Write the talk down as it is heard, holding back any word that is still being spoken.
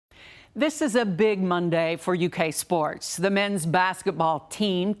This is a big Monday for UK sports. The men's basketball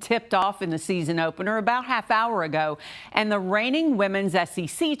team tipped off in the season opener about half hour ago, and the reigning women's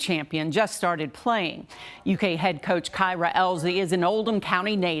SEC champion just started playing. UK head coach Kyra Elzy is an Oldham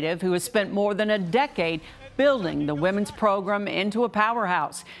County native who has spent more than a decade building the women's program into a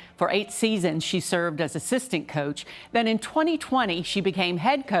powerhouse. For 8 seasons, she served as assistant coach. Then in 2020, she became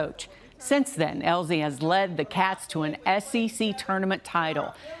head coach. Since then, Elzy has led the Cats to an SEC tournament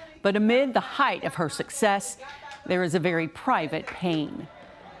title. But amid the height of her success, there is a very private pain.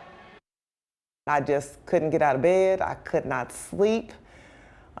 I just couldn't get out of bed. I could not sleep.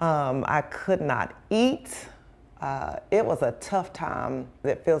 I could not eat. It was a tough time.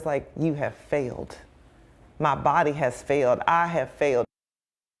 It feels like you have failed. My body has failed. I have failed.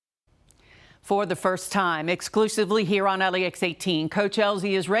 For the first time, exclusively here on LEX 18, Coach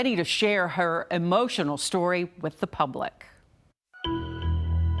Elzy is ready to share her emotional story with the public.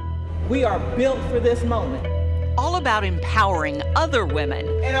 We are built for this moment. All about empowering other women.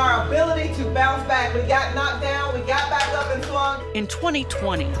 And our ability to bounce back. We got knocked down, we got back up and swung. In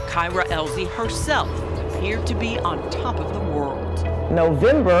 2020, Kyra Elzy herself appeared to be on top of the world.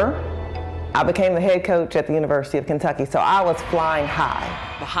 November, I became the head coach at the University of Kentucky, so I was flying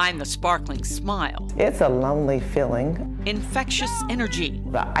high. Behind the sparkling smile. It's a lonely feeling. Infectious energy.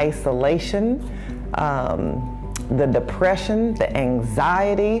 The isolation, the depression, the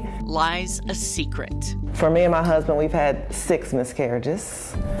anxiety. Lies a secret. For me and my husband, we've had 6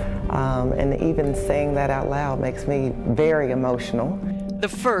 miscarriages. And even saying that out loud makes me very emotional. The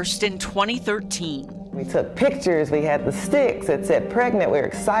first in 2013. We took pictures, we had the sticks, it said pregnant, we were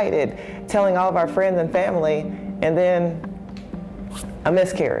excited, telling all of our friends and family, and then a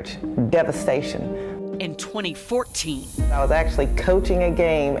miscarriage, devastation. In 2014. I was actually coaching a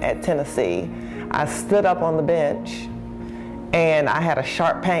game at Tennessee. I stood up on the bench and I had a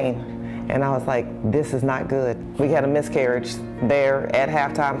sharp pain, and I was like, this is not good. We had a miscarriage there at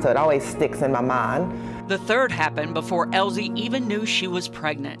halftime, so it always sticks in my mind. The third happened before Elzy even knew she was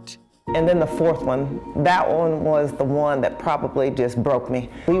pregnant. And then the fourth one, that one was the one that probably just broke me.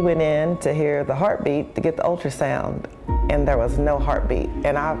 We went in to hear the heartbeat, to get the ultrasound, and there was no heartbeat.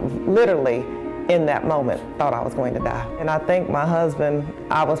 And I literally, in that moment, thought I was going to die. And I think my husband,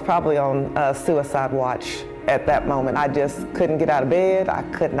 I was probably on suicide watch at that moment. I just couldn't get out of bed. I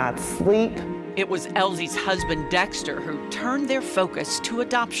could not sleep. It was Elzy's husband, Dexter, who turned their focus to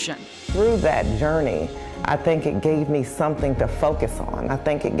adoption. Through that journey, I think it gave me something to focus on. I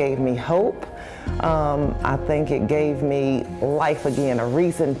think it gave me hope. I think it gave me life again, a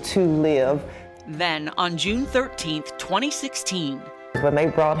reason to live. Then on June 13th, 2016, when they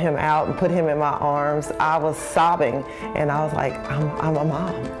brought him out and put him in my arms, I was sobbing, and I was like, I'm a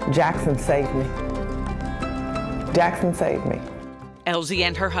mom. Jackson saved me. Jackson saved me. Elzy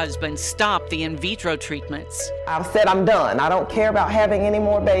and her husband stopped the in vitro treatments. I said, I'm done. I don't care about having any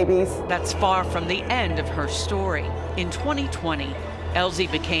more babies. That's far from the end of her story. In 2020,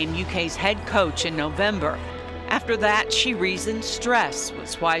 Elzy became UK's head coach in November. After that, she reasoned stress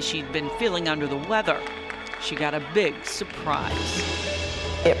was why she'd been feeling under the weather. She got a big surprise.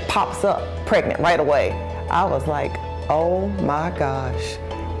 It pops up, pregnant right away. I was like, oh my gosh.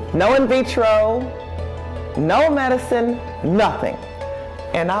 No in vitro, no medicine, nothing.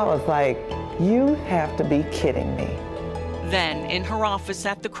 And I was like, you have to be kidding me. Then, in her office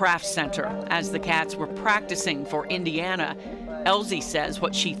at the Craft Center, as the Cats were practicing for Indiana, Elzy says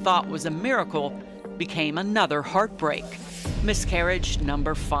what she thought was a miracle became another heartbreak. Miscarriage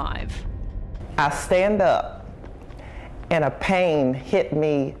number 5. I stand up, and a pain hit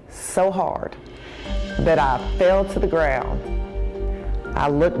me so hard that I fell to the ground. I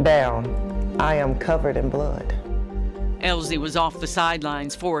looked down. I am covered in blood. Elzy was off the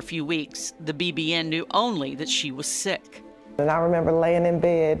sidelines for a few weeks. The BBN knew only that she was sick. And I remember laying in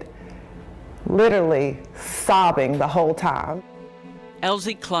bed, literally sobbing the whole time.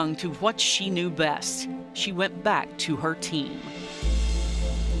 Elzy clung to what she knew best. She went back to her team.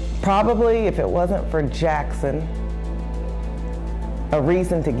 Probably if it wasn't for Jackson, a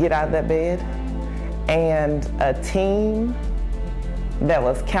reason to get out of that bed, and a team that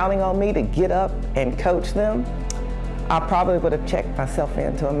was counting on me to get up and coach them, I probably would have checked myself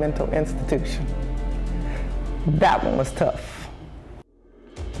into a mental institution. That one was tough.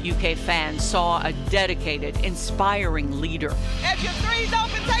 UK fans saw a dedicated, inspiring leader. If your three's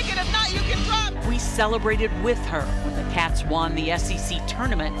open, take it. If not, you can drop. We celebrated with her when the Cats won the SEC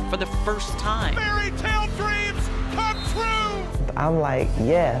tournament for the first time. Fairy tale dreams come true. I'm like,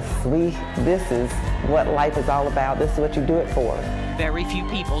 yes, this is what life is all about. This is what you do it for. Very few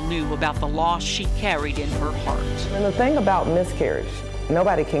people knew about the loss she carried in her heart. And the thing about miscarriage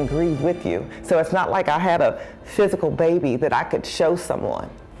Nobody can grieve with you. So it's not like I had a physical baby that I could show someone.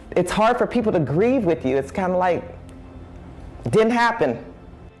 It's hard for people to grieve with you. It's kind of like, didn't happen.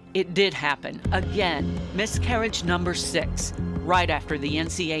 It did happen again. Miscarriage number 6, right after the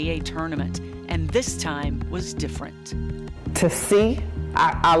NCAA tournament. And this time was different. To see,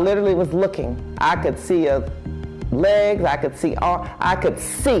 I literally was looking. I could see legs, I could see arms, I could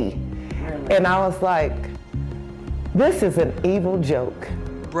see. And I was like, this is an evil joke.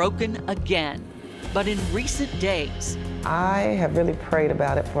 Broken again, but in recent days. I have really prayed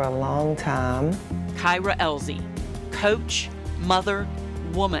about it for a long time. Kyra Elzy, coach, mother,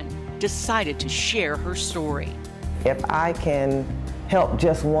 woman, decided to share her story. If I can help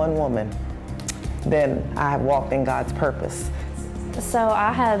just one woman, then I have walked in God's purpose. So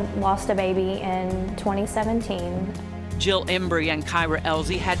I had lost a baby in 2017. Jill Embry and Kyra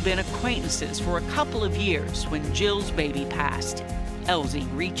Elzy had been acquaintances for a couple of years when Jill's baby passed. Elzy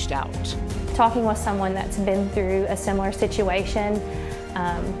reached out. Talking with someone that's been through a similar situation,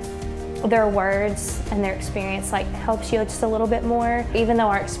 their words and their experience helps you just a little bit more. Even though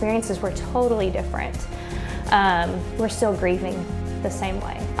our experiences were totally different, we're still grieving the same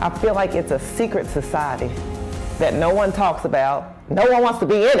way. I feel like it's a secret society that no one talks about. No one wants to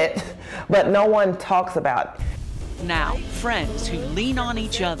be in it, but no one talks about. Now, friends who lean on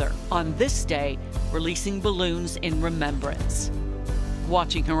each other on this day, releasing balloons in remembrance.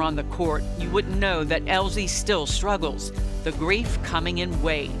 Watching her on the court, you wouldn't know that Elzy still struggles, the grief coming in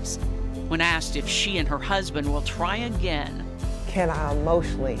waves. When asked if she and her husband will try again. Can I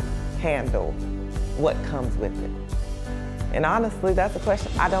emotionally handle what comes with it? And honestly, that's a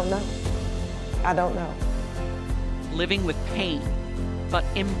question I don't know. I don't know. Living with pain, but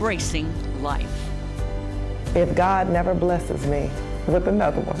embracing life. If God never blesses me with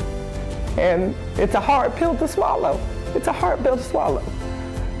another one, and it's a hard pill to swallow. It's a hard pill to swallow.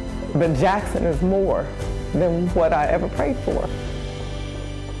 But Jackson is more than what I ever prayed for.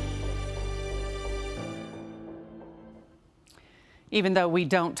 Even though we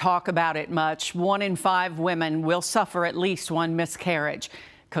don't talk about it much, 1 in 5 women will suffer at least one miscarriage.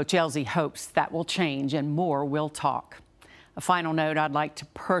 Coach Elzy hopes that will change and more will talk. A final note, I'd like to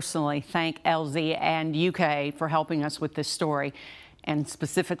personally thank Elzy and UK for helping us with this story, and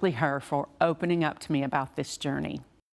specifically her for opening up to me about this journey.